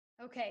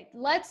Okay,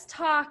 let's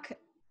talk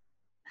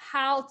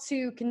how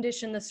to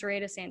condition the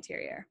serratus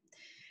anterior.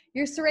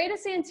 Your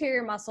serratus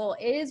anterior muscle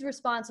is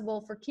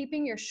responsible for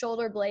keeping your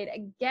shoulder blade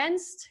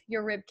against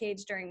your rib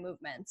cage during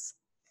movements.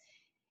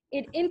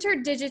 It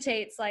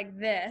interdigitates like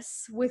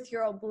this with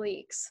your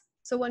obliques.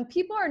 So when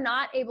people are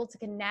not able to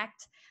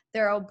connect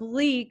their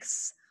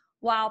obliques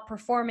while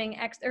performing,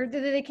 or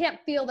they can't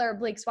feel their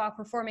obliques while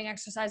performing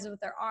exercises with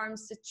their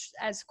arms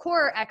as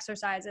core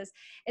exercises,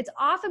 it's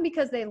often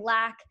because they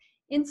lack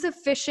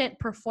insufficient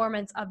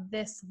performance of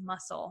this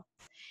muscle.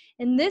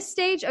 In this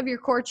stage of your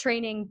core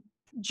training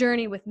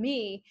journey with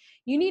me,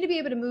 you need to be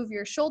able to move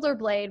your shoulder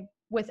blade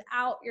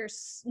without your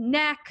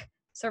neck,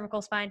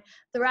 cervical spine,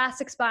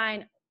 thoracic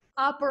spine,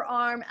 upper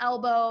arm,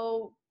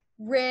 elbow,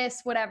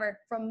 wrist, whatever,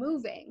 from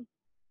moving.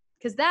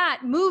 Because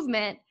that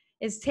movement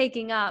is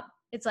taking up,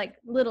 it's like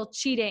little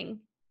cheating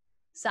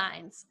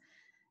signs.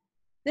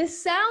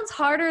 This sounds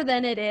harder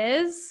than it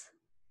is,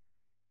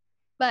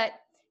 but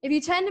if you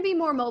tend to be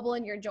more mobile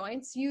in your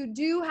joints, you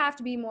do have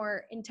to be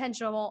more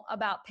intentional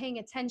about paying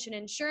attention,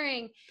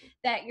 ensuring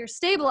that you're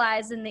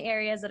stabilized in the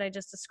areas that I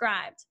just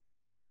described.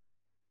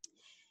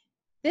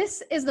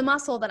 This is the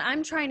muscle that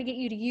I'm trying to get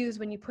you to use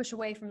when you push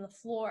away from the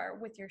floor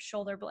with your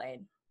shoulder blade.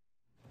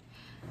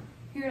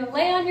 You're gonna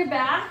lay on your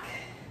back,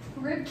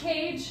 rib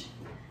cage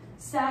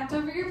stacked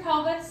over your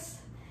pelvis,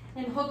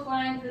 in hook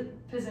line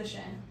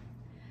position.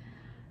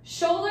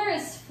 Shoulder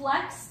is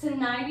flexed to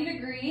 90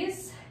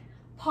 degrees,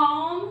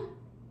 palm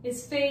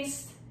is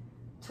faced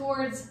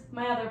towards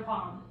my other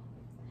palm.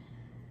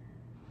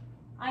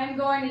 I'm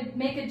going to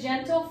make a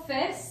gentle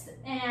fist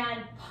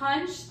and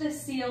punch the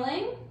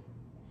ceiling.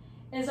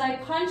 As I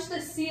punch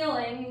the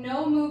ceiling,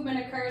 no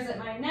movement occurs at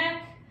my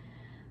neck,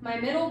 my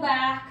middle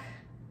back,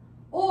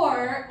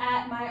 or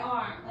at my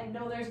arm. Like,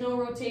 no, there's no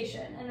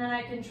rotation, and then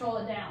I control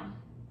it down.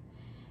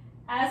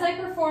 As I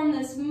perform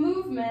this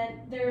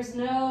movement, there's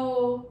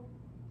no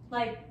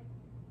like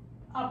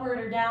upward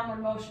or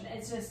downward motion.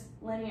 It's just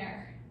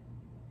linear.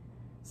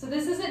 So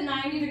this is at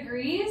 90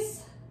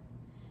 degrees,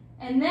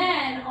 and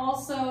then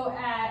also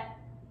at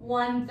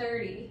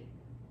 130.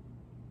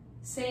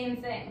 Same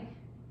thing.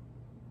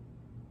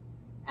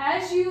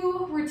 As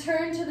you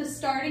return to the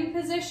starting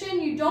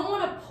position, you don't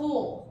want to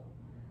pull.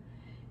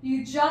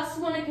 You just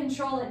want to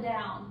control it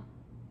down.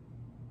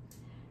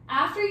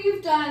 After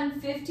you've done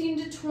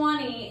 15 to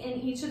 20 in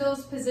each of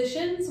those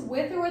positions,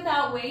 with or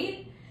without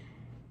weight,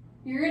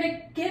 you're going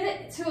to get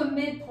it to a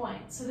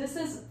midpoint. So this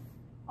is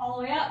all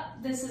the way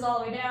up, this is all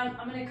the way down.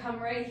 I'm going to come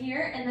right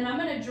here, and then I'm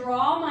going to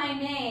draw my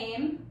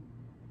name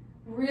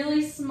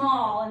really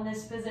small in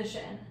this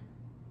position,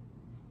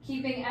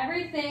 keeping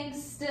everything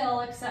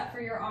still except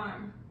for your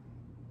arm.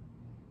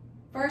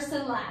 First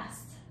and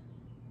last.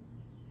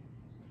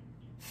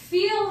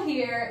 Feel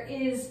here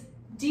is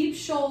deep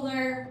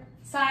shoulder,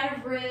 side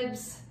of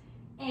ribs,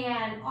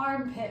 and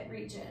armpit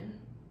region.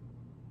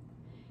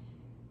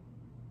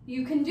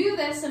 You can do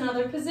this in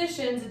other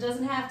positions. It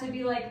doesn't have to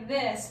be like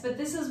this, but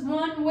this is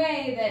one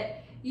way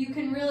that you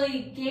can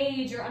really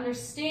gauge or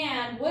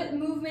understand what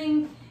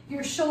moving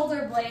your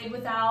shoulder blade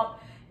without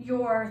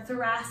your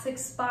thoracic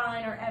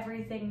spine or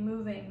everything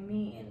moving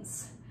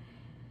means.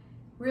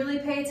 Really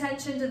pay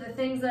attention to the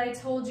things that I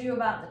told you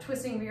about the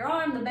twisting of your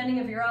arm, the bending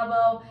of your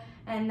elbow,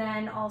 and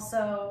then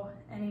also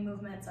any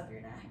movements of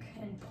your neck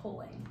and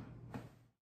pulling.